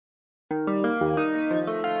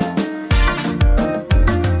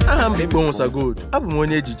Aha m bụ Ikpomwosa Gold. Abụ m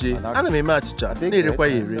onye ejije. Ana m eme achịcha na-erekwa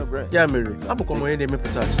ya ere. Ya mere, abụkwa m onye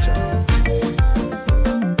na-emepụta achịcha.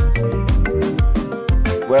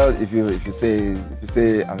 Well, if you say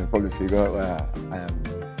I'm a public figure, I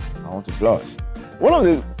want to blush. One of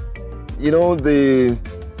the,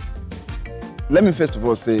 let me first of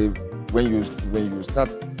all say, when you start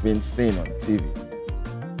being seen on TV,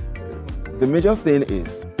 the major thing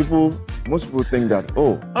is most people think that,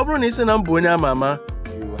 oh, ọ bụrụ na isi na mbụ onye ama ama,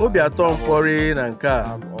 obi atọ mkpọrị na nke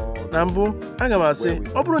a. Na mbụ, aga m asị,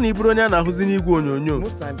 ọ bụrụ na ị bụrụ onye a na-ahụzi n'igwe onyonyo,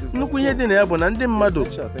 nnukwu ihe dị na ya bụ na ndị mmadụ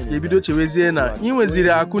ga-ebido chewezie na ị nweziri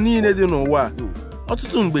akụ niile dị n'ụwa.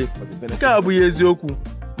 Ọtụtụ mgbe, nke a abụghị eziokwu,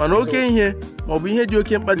 mana oke ihe ma ọ bụ ihe dị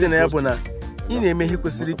oke mkpa dị na ya bụ na ị na-eme ihe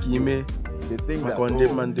kwesịrị ka ị mee maka ndị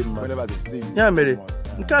mmadụ. Ya mere,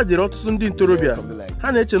 nke a dịrị ọtụtụ ndị ntorobịa.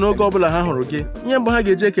 Ha na-eche n'oge ọbụla ha hụrụ gị, ihe mbụ ha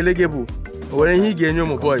ga-eji ekele gị bụ o nwere ihe ị ga-enye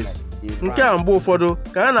ụmụ boys. Nke a mgbe ụfọdụ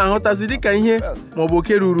ka ha na-ahụtazi dịka ihe ma ọ bụ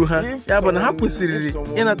oke ruru ha, ya bụ na ha kwesịrị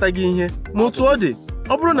ịnata gị ihe. Ma otu ọ dị,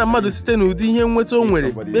 ọ bụrụ na mmadụ site n'ụdị ihe nnweta o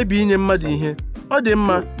nwere kpebie inye mmadụ ihe, ọ dị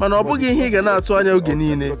mma, mana ọ bụghị ihe ị ga na-atụ anya oge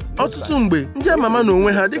niile. Ọtụtụ mgbe ndị ama ama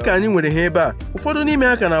n'onwe ha dịka anyị nwere ha ebe a, ụfọdụ n'ime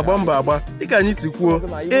ha ka na-agba mbọ agba dịka anyị si kwuo.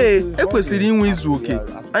 Ekwesịrị inwe izu oke.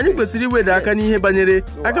 Anyị kwesịrị iweda aka n'ihe banyere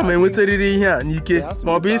aga m enwetarịrị ihe a n'ike,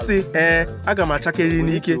 ma ọ bụ isi aga m achakerịrị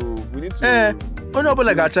n'ike. Onye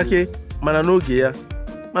ọbụla ga-achake mana n'oge ya.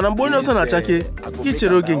 Mana mgbe onye ọzọ na-achake, gị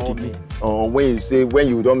chere oge nke gị. Or when you say, when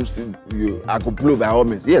you don't see, I could blow by all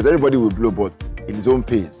means. Yes, everybody will blow, but in his own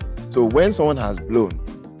pace. So when someone has blown,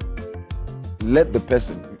 let the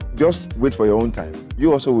person, just wait for your own time.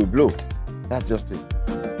 You also will blow. That's just it.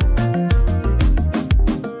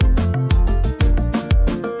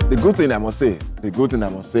 The good thing I must say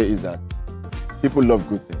is that people love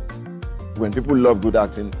good things. When people love good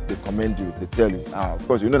acting, they commend you, they tell you. Of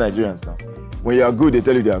course, you know Nigerians now. When you are good, they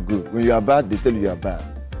tell you they are good. When you are bad, they tell you you are bad.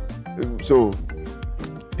 So,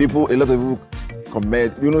 a lot of people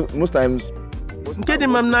comment, most times. Nke dị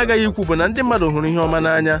mma m na-agaghị ikwu bụ na ndị mmadụ hụrụ ihe ọma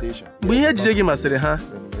n'anya. Mgbe ihe ejije gị masịrị ha,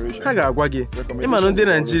 ha ga-agwa gị. Ịma na ndị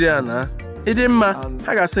Naịjirịa na ịdị mma,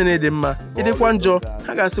 ha ga-asị na ịdị mma. Ịdịkwa njọ,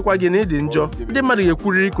 ha ga-asịkwa gị na ịdị njọ. Ndị mmadụ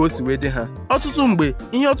ga-ekwurịrị ka o si wee dị ha. Ọtụtụ mgbe,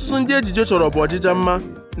 ihe ọtụtụ ndị ejije chọrọ bụ ọjịja mma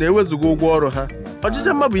na-ewezuga ụgwọ ọrụ ha.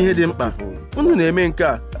 Ọjịja mma bụ ihe dị mkpa. Unu na-eme nke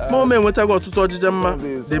a, ma o enwetaghị ọtụtụ ọjịja mma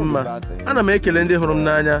dị mma. Ana m ekele ndị hụrụ m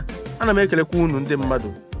n'anya. Ana m ekelekwa unu ndị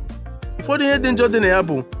mmadụ. Ụfọdụ ihe dị njọ dị na ya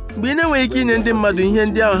bụ mgbe ị na-enweghị ike inye ndị mmadụ ihe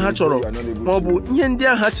ndị ahụ ha chọrọ, ma ọ bụ ihe ndị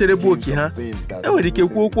ahụ ha chere bụ oke ha. Enwere ike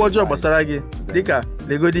kwuo okwu ọjọọ gbasara gị, dịka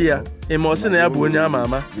legodi ya, eme ọ sị na ya bụ onye ama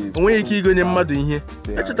ama, o nweghị ike igonye mmadụ ihe.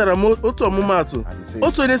 Echetara m otu ọmụmaatụ,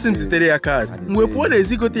 otu onye si m zitere ya kaadị, mgbe kwuo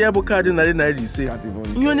na-ezigote ya bụ kaadị $500.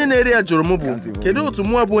 Ihe onye na-ere ya jụrụ m bụ, kedu otu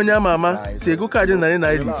mụnwa bụ onye ama ama si ego kaadị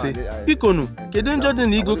 $500? Bikonu, kedu njọ dị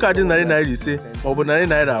na igo kaadị $500 ma ọ bụ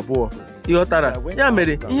 $200? Ịghọtara? Ya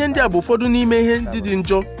mere, ihe ndị a bụ ụfọdụ n'ime ihe ndị dị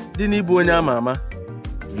njọ dị n'ịbụ onye ama ama.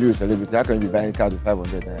 You, celebrity, how can you be buying a card of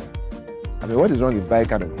 500 naira? I mean, what is wrong with buying a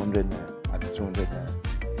card of 100 naira and 200 naira?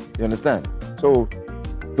 You understand? So,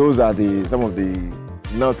 those are some of the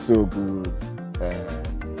not so good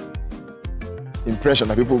impression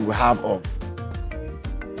that people will have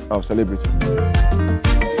of celebrity.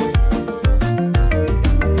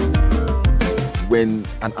 When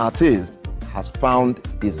an artist has found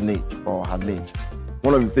his niche or her niche,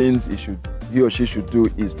 one of the things he or she should do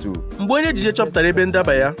is to. Mgbe onye ejije chọpụtara ebe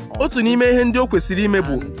ndaba ya, otu n'ime ihe ndị o kwesịrị ime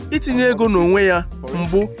bụ itinye ego n'onwe ya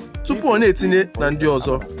mbụ tupu ọ na-etinye na ndị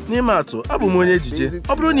ọzọ. N'ime atụ, abụ m onye ejije.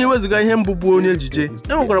 Ọ bụrụ na iwezuga ihe mbụ bụ onye ejije,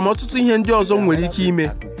 enwekwara m ọtụtụ ihe ndị ọzọ m nwere ike ime,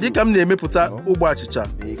 dịka m na-emepụta ogbe achịcha.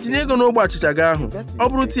 Tinye ego n'ogbe achịcha gị ahụ. Ọ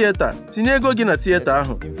bụrụ tieta, tinye ego gị na tieta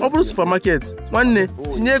ahụ. Ọ bụrụ supermarket, nwanne,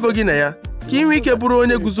 tinye ego gị na ya. Ka ị nwee ike bụrụ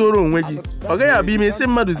onye guzoro onwe gị, ọ gaghị abụ ime isi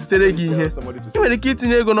mmadụ zitere gị ihe. Ị nwere ike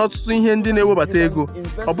itinye ego n'ọtụtụ ihe ndị na-ewebata ego,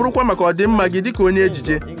 ọ bụrụkwa maka ọdịmma gị dịka onye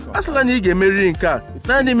ejije. Asịla na ị ga-emerịrị nke a,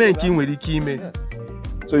 naanị mee nke ị nwere ike ime.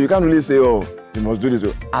 So you can't really say, oh, you must do this.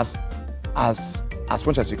 As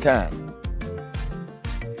much as you can,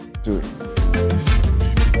 do it.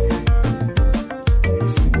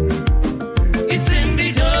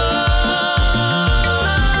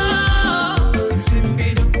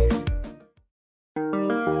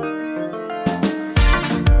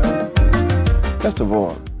 First of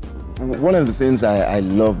all, one of the things I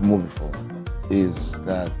love movie for is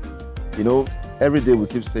that, every day we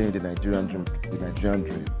keep saying the Nigerian dream, the Nigerian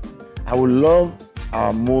dream. I would love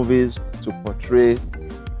our movies to portray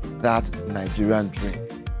that Nigerian dream.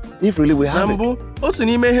 If really we have it. Otu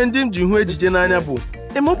n'ime ihe ndị m ji hụ ejije n'anya bụ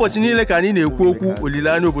Eme ụbọchị niile ka anyị na-ekwu okwu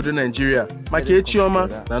olileanya obodo Naijiria maka echi ọma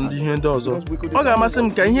na ndị ihe ndị ọzọ. Ọ ga-amasị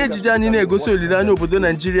m ka ihe ejije anyị na-egosi olileanya obodo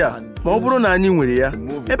Naijiria ma ọ bụrụ na anyị nwere ya.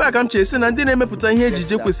 Ebe a ka m chere sị na ndị na-emepụta ihe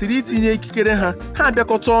ejije kwesịrị itinye ikikere ha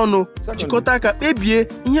abịakọta ọnụ jikọta aka kpebie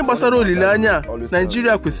ihe gbasara olileanya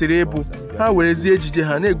Naijiria kwesịrị ịbụ, ha werezie ejije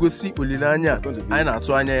ha na-egosi olileanya anyị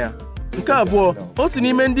na-atụ anya ya. Nke abụọ, otu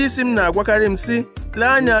n'ime ndị isi m na-agwakarị m sị, lee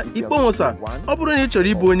anya Ikpomwosa, ọ bụrụ na ị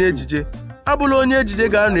chọrọ ịbụ onye ejije, abụla onye ejije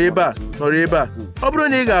ga-anọ ebe a nọrọ ebe a. Ọ bụrụ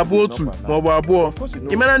na ị ga-abụ otu maọbụ abụọ,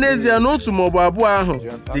 ị mara n'ezie na otu maọbụ abụọ ahụ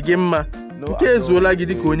dị gị mma, nke ezuola gị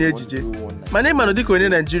dịka onye ejije. Mana ị manụ dịka onye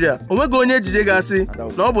Naijiria, o nweghị onye ejije ga-asị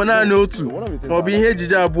na ọ bụ naanị otu maọbụ ihe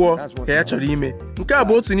ejije abụọ ka ya chọrọ ime. Nke a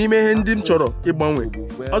bụ otu n'ime ihe ndị m chọrọ ịgbanwe.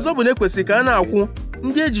 Ọzọ bụ na ekwesịrị ka a na-akwụ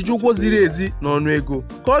ndị ejije ụgwọ ziri ezi n'ọnụ ego,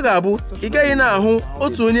 ka ọ ga-abụ ị gaghị na-ahụ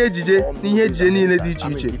otu onye ejije na ihe ejije niile dị iche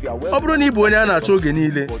iche. Ọ bụrụ na ị bụ onye a na-achọ oge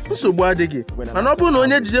niile, nsogbu adịghị. Mana ọ bụrụ na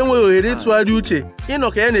onye ejije enweghị ohere ịtụgharị uche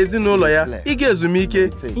ịnọ ka ya na ezinụlọ ya ịga ezumike,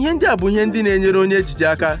 ihe ndị a bụ ihe ndị na-enyere onye ejije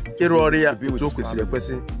aka ịrụ ọrụ ya otu o kwesịrị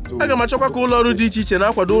ekwesị. Aga m achọkwa ka ụlọ ọrụ dị iche iche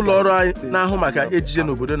na-akwado ụlọ ọrụ anyị na-ahụ maka ejije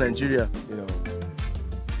n'obodo Naijiria.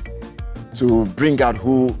 To bring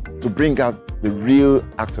out the real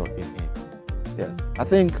actor in him. Yes, I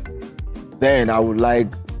think then I would like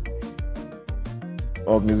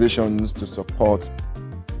organizations to support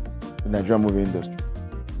the Nigerian movie industry.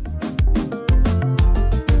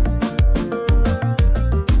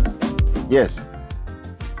 Yes.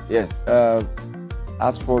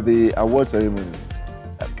 As for the award ceremony,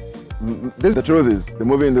 the truth is, the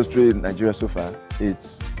movie industry in Nigeria so far,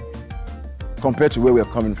 it's compared to where we're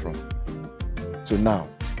coming from to now.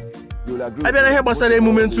 Abịa na ihe gbasara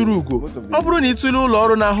emume ntụrụ ugo, ọ bụrụ na ị tụlee ụlọ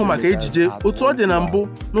ọrụ na-ahụ maka ejije otu ọ dị na mbụ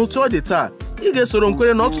na otu ọ dị taa, ị ga-esoro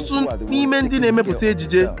nkwere na ọtụtụ n'ime ndị na-emepụta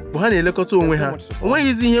ejije bụ ha na-elekọta onwe ha, o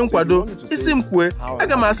nweghịzi ihe nkwado. Isi m kwue,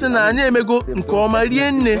 aga m asị na anyị emego nke ọma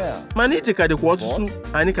rie nne, mana ije ka dịkwa ọtụtụ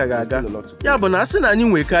anyị ka ga-aga. Ya bụ na asị na anyị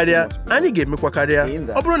nwee karịa, anyị ga-emekwa karịa.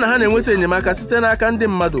 Ọ bụrụ na ha na-enweta enyemaka site n'aka ndị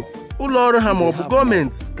mmadụ, ụlọ ọrụ ha ma ọ bụ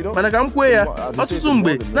gọọmenti. Mana ka m kwue ya, ọtụtụ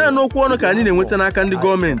mgbe naanị okwu ọnụ ka anyị na-enweta n'aka ndị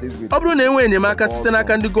gọọmenti. Ọ bụrụ na enwe enyemaka site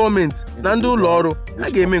n'aka ndị gọọmenti na ndị ụlọ ọrụ, ha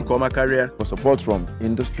ga-eme nke ọma karịa. Support from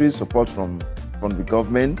industry, support from the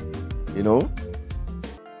government, you know.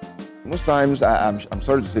 Most times, I'm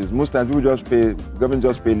sorry to say this, most times government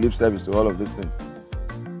just pay lip service to all of these things.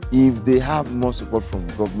 If they have more support from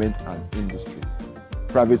government and industry,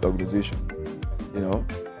 private organization, you know,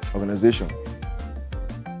 organizations,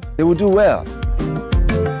 they will do well.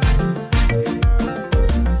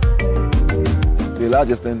 To a large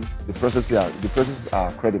extent, the processes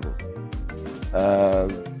are credible.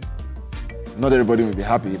 Not everybody will be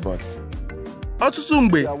happy, but ọtụtụ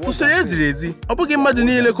mgbe usoro eziri ezi, ọ bụghị mmadụ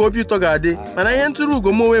niile ka obi ụtọ ga-adị, mana ihe ntụrụ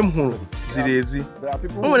ugo m onwe m hụrụ ziri ezi.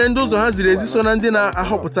 O nwere ndị ụzọ ha ziri ezi so na ndị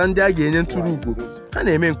na-ahọpụta ndị a ga-enye ntụrụ ugo, ha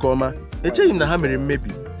na-eme nke ọma. Echeghị m na ha mere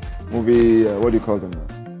mmebi. Movie, what do you call them now?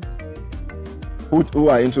 Who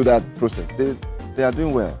are into that process? They are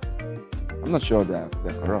doing well. I'm not sure they're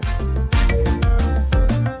corrupt.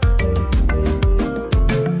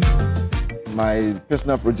 My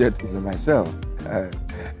personal project is in myself.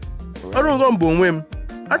 Ọrụ ngo m bụ onwe m.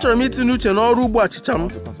 Achọrọ m itinye uche n'ọrụ ugbo achịcha m,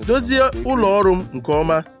 dozie ụlọ ọrụ m nke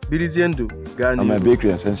ọma, birizie ndụ gaa n'ihu. My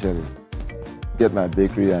bakery essentially. Get my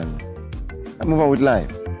bakery and move on with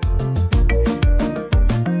life.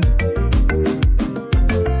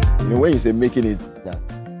 You know, when you say making it, that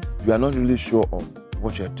you are not really sure of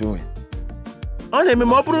what you're doing. Ọ na-eme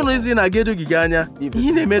ma ọ bụrụ na ezi na-aga edoghị anya,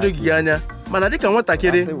 ihe na-eme edoghị anya, mana dịka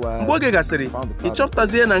nwatakịrị, mgbe oge gasịrị, ị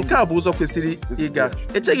chọpụtazie na nke a bụ ụzọ kwesịrị ịga.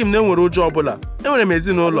 Echeghị m na enwere ụjọ ọbụla. Enwere m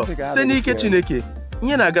ezinụlọ, site n'ike Chineke,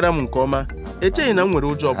 ihe na-agara m nke ọma. Echeghị na m nwere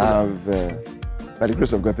ụjọ ọbụla. By the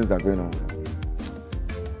grace of God, things are going on well.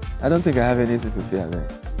 I don't think I have anything to fear there.